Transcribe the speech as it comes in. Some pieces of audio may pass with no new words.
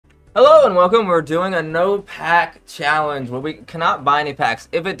Hello and welcome. We're doing a no pack challenge where we cannot buy any packs.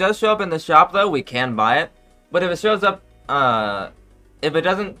 If it does show up in the shop though, we can buy it. But if it shows up, if it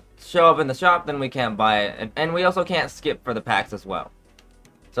doesn't show up in the shop, then we can't buy it. And we also can't skip for the packs as well.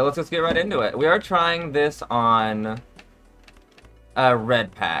 So let's just get right into it. We are trying this on a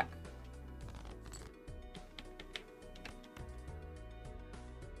red pack.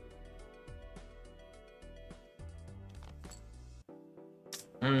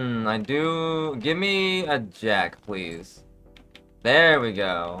 I do. Give me a jack, please. There we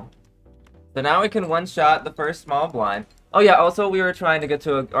go. So now we can one-shot the first small blind. Oh yeah, also we were trying to get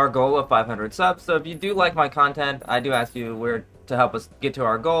to our goal of 500 subs, so if you do like my content, I do ask you where to help us get to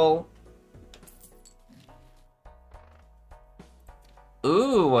our goal.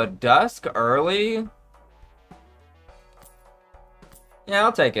 Ooh, a dusk early? Yeah,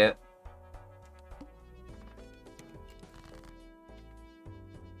 I'll take it.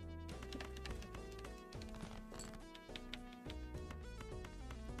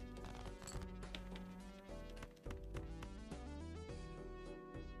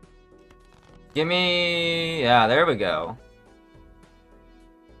 Give me... yeah, there we go.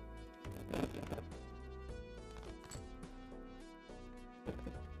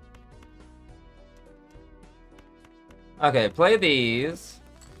 Okay, play these.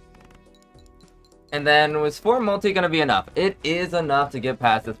 And then, was 4 multi gonna be enough? It is enough to get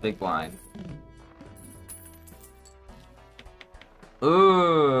past this big blind.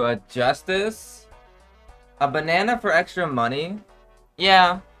 Ooh, a justice? A banana for extra money?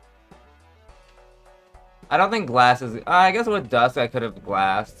 Yeah. I don't think glass is... I guess with dusk I could have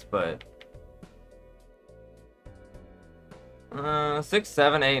glassed, but... 6,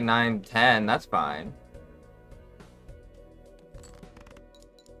 7, 8, 9, 10. That's fine.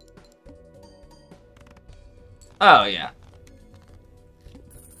 Oh, yeah.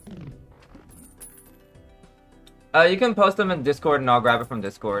 You can post them in Discord and I'll grab it from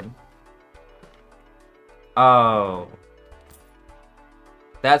Discord. Oh.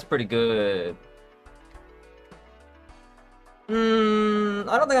 That's pretty good.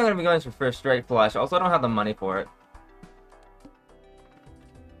 I don't think I'm gonna be going for a straight flush. Also, I don't have the money for it.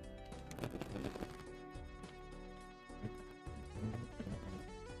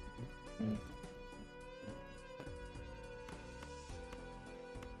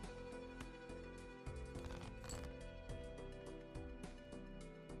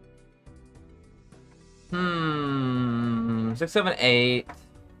 Hmm. 6, 7, 8. If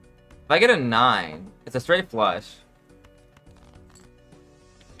I get a 9, it's a straight flush.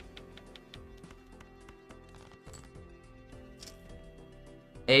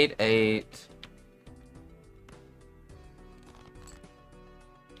 Eight, 8.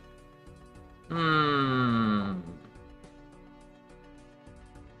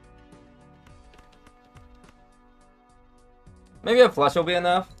 Maybe a flush will be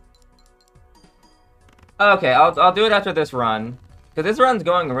enough. Okay, I'll do it after this run, because this run's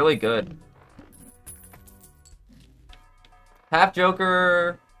going really good. Half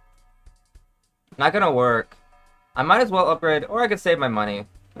Joker, not gonna work. I might as well upgrade, or I could save my money.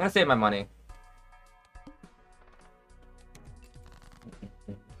 I'm gonna save my money.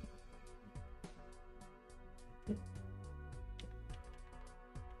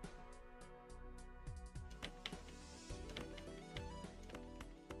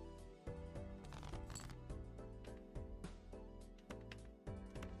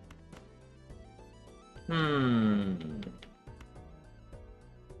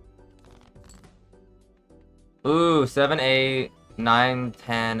 Ooh, 7, 8, 9,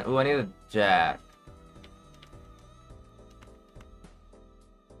 10. Ooh, I need a jack.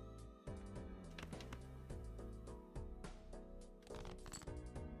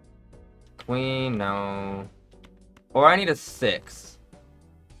 Queen, no. Or I need a 6.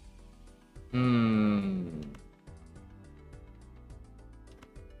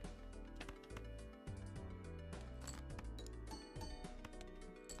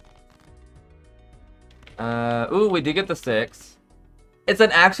 Ooh, we did get the 6. It's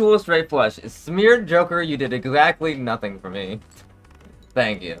an actual straight flush. Smeared Joker, you did exactly nothing for me.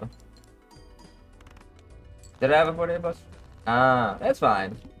 Thank you. Did I have a 48 bus? Ah, that's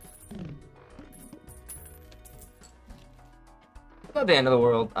fine. Not the end of the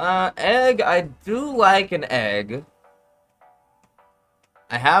world. Egg, I do like an egg.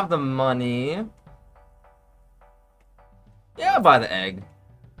 I have the money. Yeah, I'll buy the egg.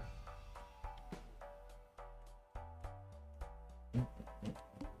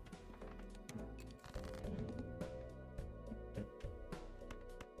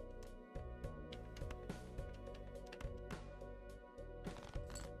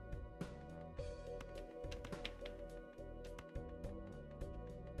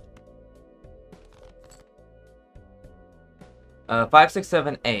 5, 6,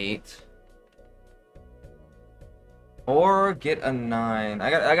 7, 8. Or get a 9.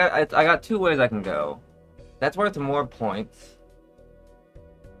 I got 2 ways I can go. That's worth more points.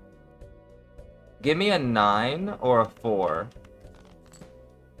 Give me a 9 or a 4.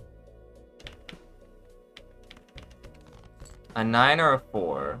 A 9 or a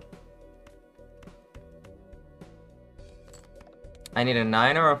 4. I need a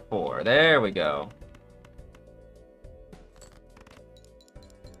 9 or a 4. There we go.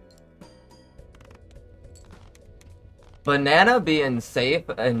 Banana being safe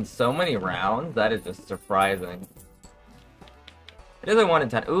in so many rounds, that is just surprising. It is a 1 in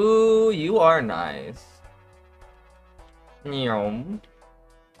 10. Ooh, you are nice. Nyom.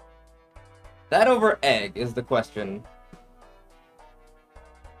 That over egg is the question.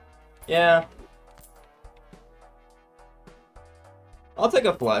 Yeah. I'll take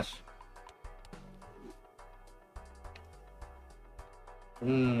a flush.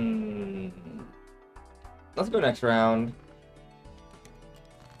 Let's go next round.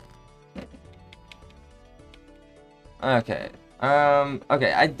 Okay.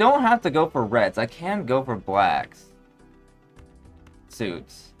 Okay, I don't have to go for reds. I can go for blacks.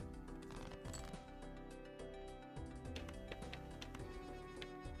 Suits.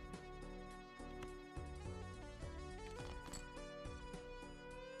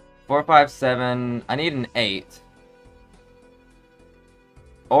 Four, 5, 7. I need an 8.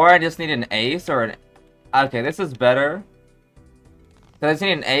 Or I just need an ace or an... Okay, this is better. Does I just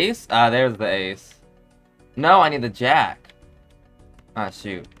need an ace? Ah, there's the ace. No, I need the jack. Ah,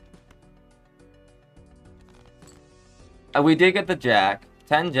 shoot. We did get the jack.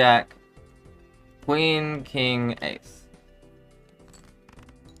 10 jack. Queen, king, ace.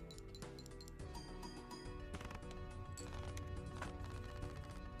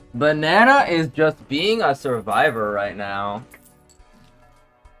 Banana is just being a survivor right now.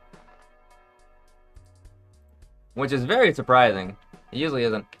 Which is very surprising. It usually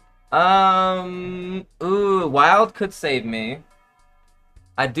isn't. Ooh, wild could save me.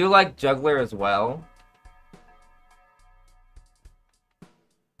 I do like juggler as well.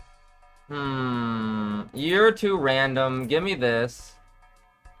 You're too random. Give me this.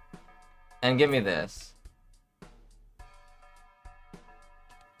 And give me this.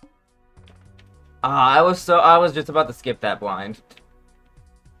 Ah, I was just about to skip that blind.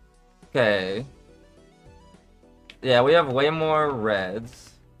 Okay. Yeah, we have way more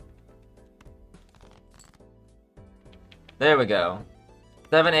reds. There we go.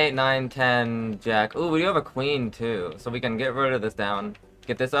 7, 8, 9, 10, jack. Ooh, we do have a queen too, so we can get rid of this down.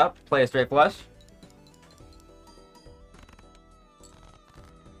 Get this up, play a straight flush.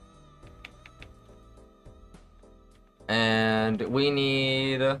 And we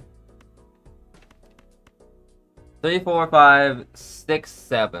need 3, 4, 5, 6,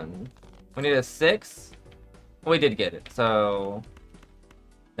 7. We need a 6. We did get it, so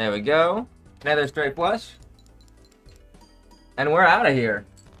there we go. Another straight flush. And we're out of here.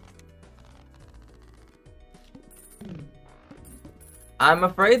 I'm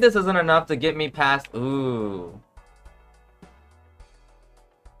afraid this isn't enough to get me past... Ooh.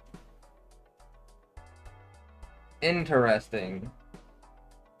 Interesting.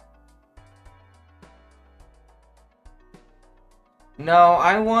 No,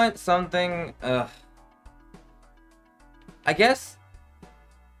 I want something... I guess...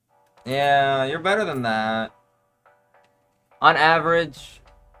 Yeah, you're better than that. On average.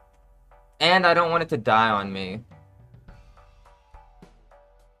 And I don't want it to die on me.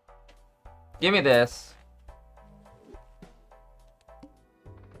 Give me this.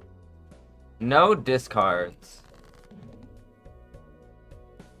 No discards.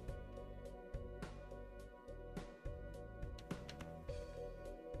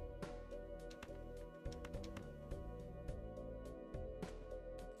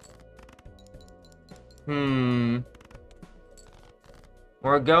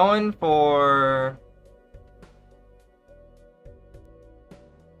 We're going for...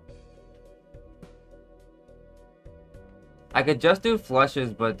 I could just do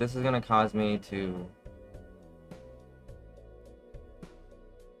flushes, but this is gonna cause me to...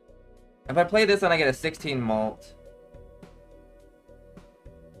 If I play this and I get a 16 malt...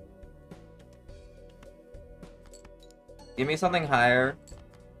 Give me something higher.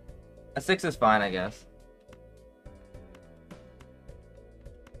 A 6 is fine, I guess.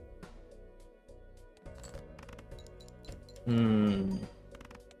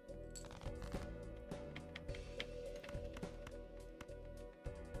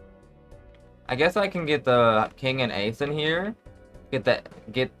 I guess I can get the king and ace in here.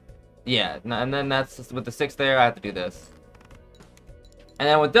 Yeah, and then that's with the 6 there, I have to do this. And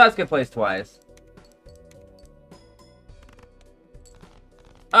then with Dusk, it plays twice.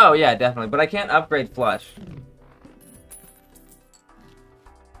 Oh, yeah, definitely. But I can't upgrade Flush.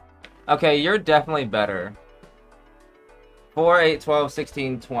 Okay, you're definitely better. 4, 8, 12,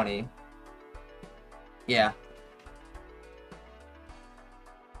 16, 20. Yeah.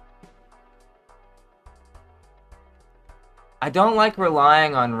 I don't like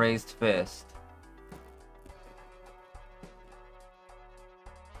relying on Raised Fist.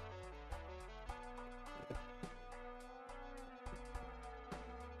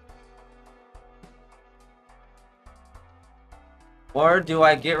 Or do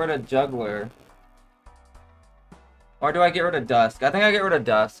I get rid of Juggler? Or do I get rid of Dusk? I think I get rid of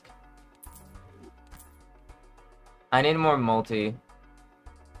Dusk. I need more multi.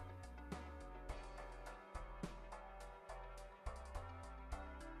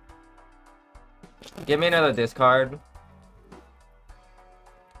 Give me another discard.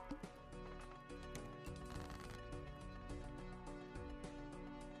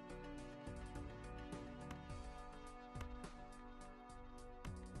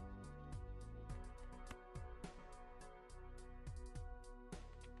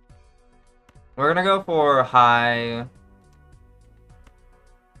 We're gonna go for high.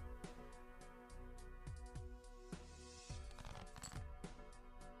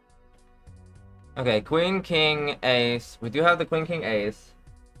 Okay, Queen, King, Ace. We do have the Queen, King, Ace.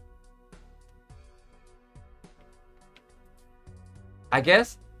 I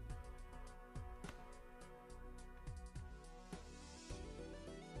guess.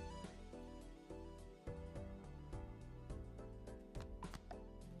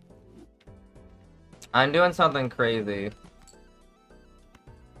 I'm doing something crazy.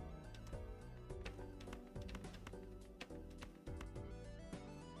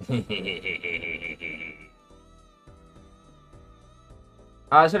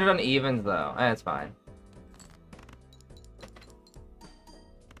 I should have done evens though. It's fine.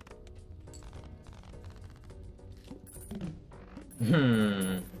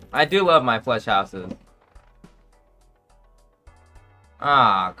 I do love my flesh houses.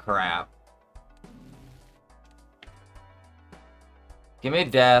 Ah, crap. Give me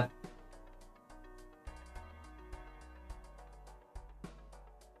death.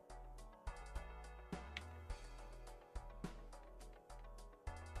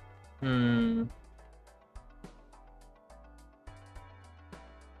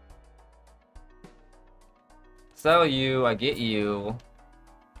 Sell you, I get you.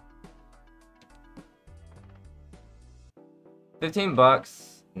 15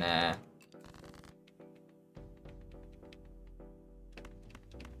 bucks? Nah.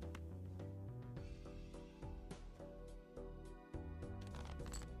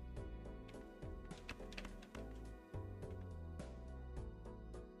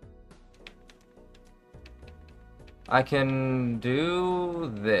 I can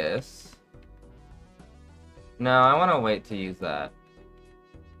do this. No, I want to wait to use that.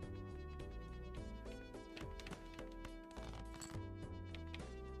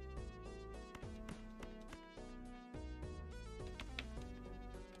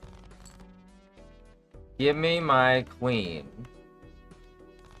 Give me my queen.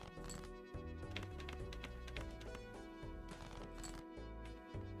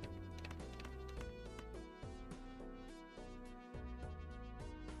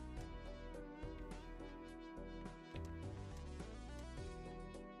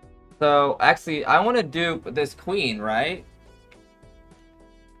 So, actually, I want to dupe this queen, right?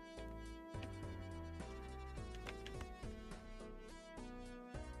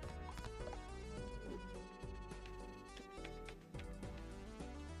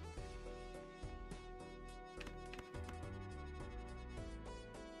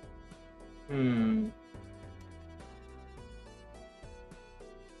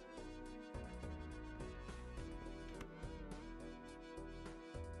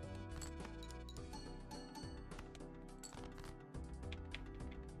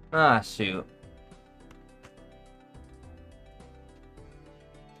 Ah, shoot.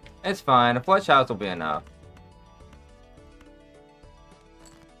 It's fine. A flush house will be enough.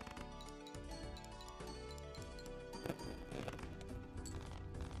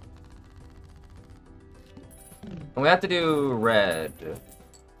 We have to do red.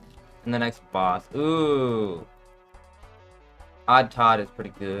 And the next boss. Ooh. Odd Todd is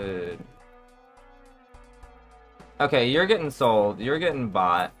pretty good. Okay, you're getting sold. You're getting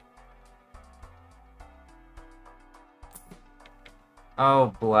bought.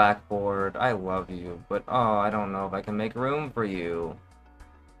 Oh, Blackboard, I love you, but oh, I don't know if I can make room for you.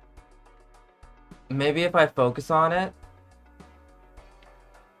 Maybe if I focus on it?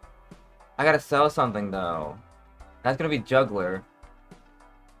 I gotta sell something though. That's gonna be juggler.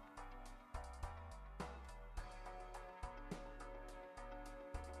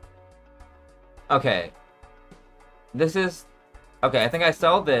 Okay. This is... Okay, I think I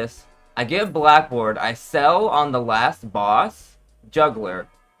sell this. I get blackboard. I sell on the last boss, juggler.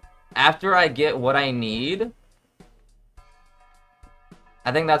 After I get what I need,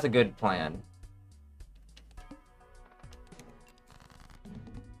 I think that's a good plan.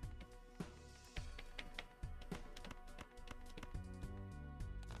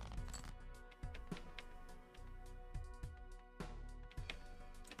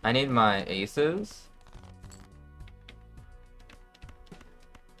 I need my aces.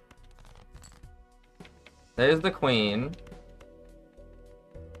 There's the queen.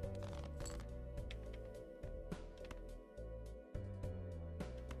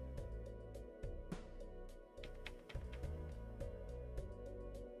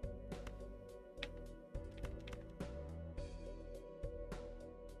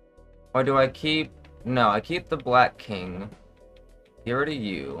 Or do I keep... No, I keep the black king. Get rid of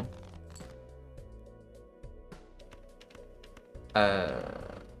you. I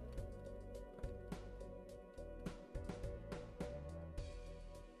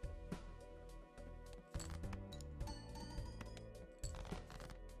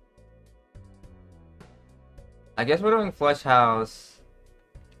guess we're doing flush house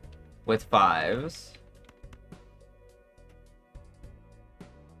with 5s.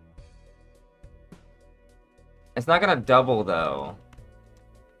 It's not gonna double though.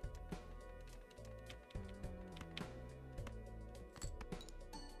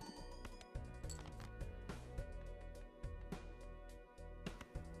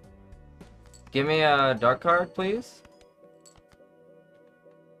 Give me a dark card, please.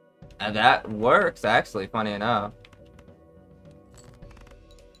 And that works, actually, funny enough.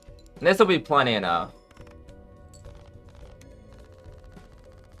 This will be plenty enough.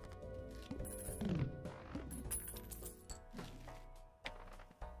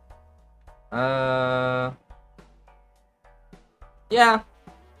 Yeah.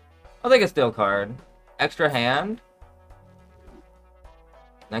 I'll take a steel card. Extra hand.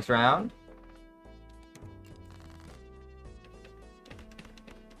 Next round.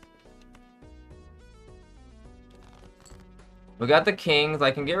 We got the kings.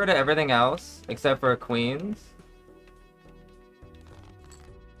 I can get rid of everything else except for queens.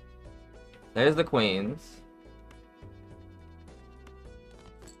 There's the queens.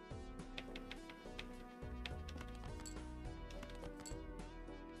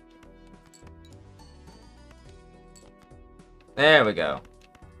 There we go.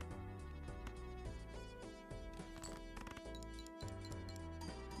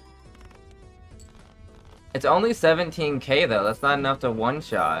 It's only 17k though. That's not enough to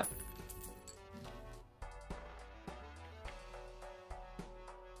one-shot.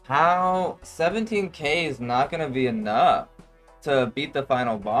 How? 17k is not gonna be enough to beat the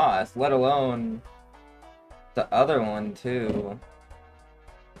final boss, let alone the other one too.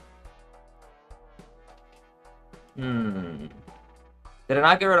 Did I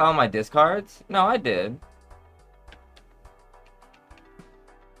not get rid of all my discards? No, I did.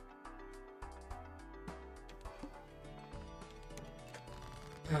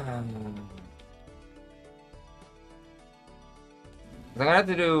 I'm gonna have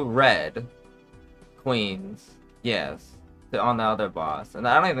to do red. Queens. Yes. On the other boss. And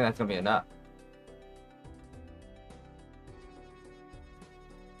I don't even think that's gonna be enough.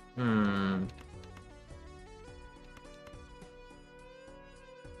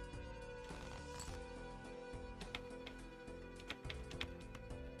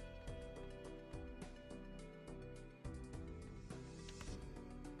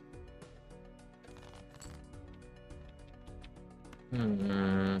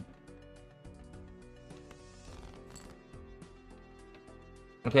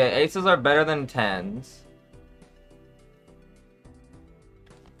 Okay, aces are better than 10s.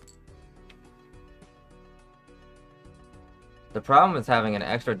 The problem is having an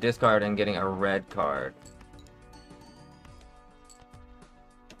extra discard and getting a red card.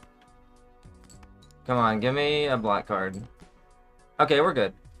 Come on, give me a black card. Okay, we're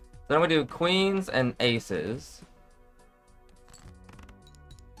good. Then we do queens and aces.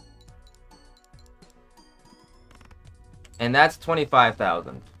 And that's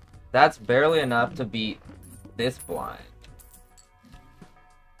 25,000. That's barely enough to beat this blind.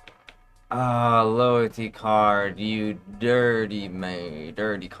 Ah, loyalty card, you dirty man.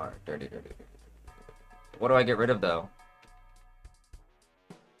 Dirty card. Dirty. What do I get rid of, though?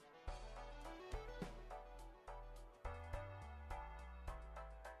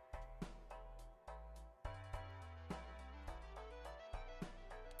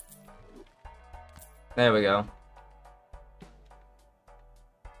 There we go.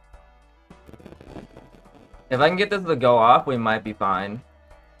 If I can get this to go off, we might be fine.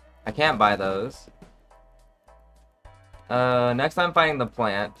 I can't buy those. Next I'm fighting the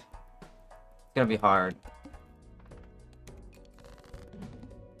plant. It's gonna be hard.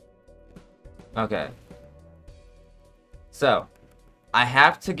 Okay. So, I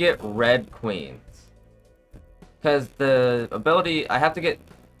have to get red queens. Because the ability, I have to get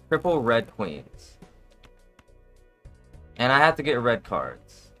triple red queens. And I have to get red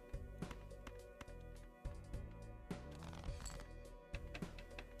cards.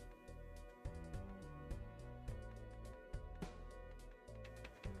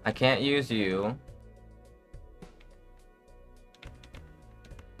 I can't use you.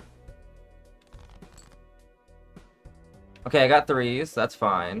 Okay, I got 3s. That's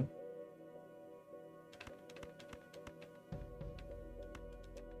fine.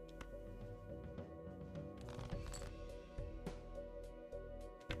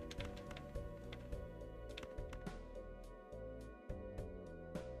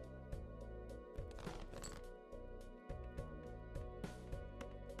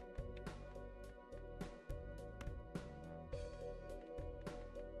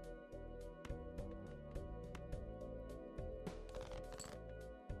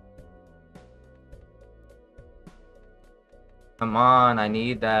 Come on, I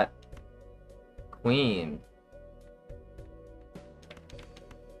need that queen.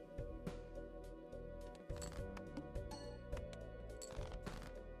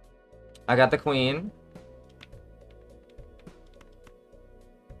 I got the queen.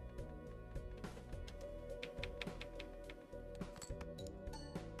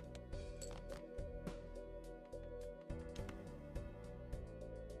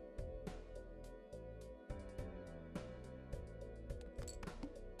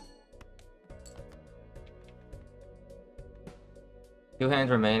 Two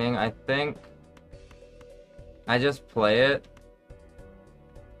hands remaining. I think I just play it.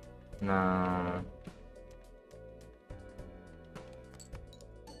 No.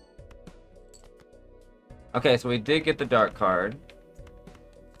 Okay, so we did get the dark card.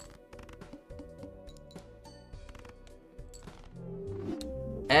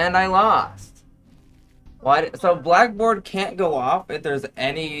 And I lost. Why? So Blackboard can't go off if there's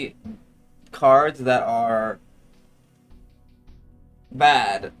any cards that are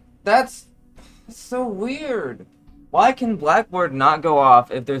bad. That's so weird. Why can Blackboard not go off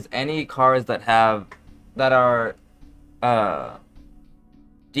if there's any cards that are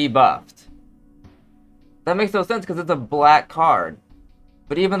debuffed? That makes no sense because it's a black card.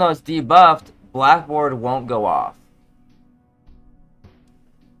 But even though it's debuffed, Blackboard won't go off.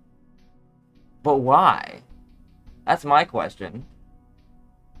 But why? That's my question.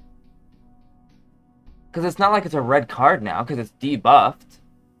 Because it's not like it's a red card now, because it's debuffed.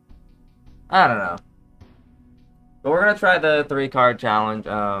 I don't know. But we're going to try the 3-card challenge.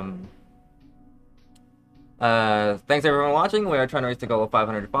 Thanks everyone for watching. We are trying to reach the goal of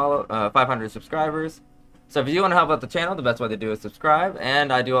 500 subscribers. So if you want to help out the channel, the best way to do is subscribe.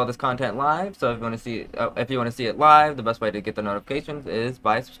 And I do all this content live, so if you want to see it live, the best way to get the notifications is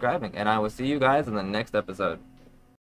by subscribing. And I will see you guys in the next episode.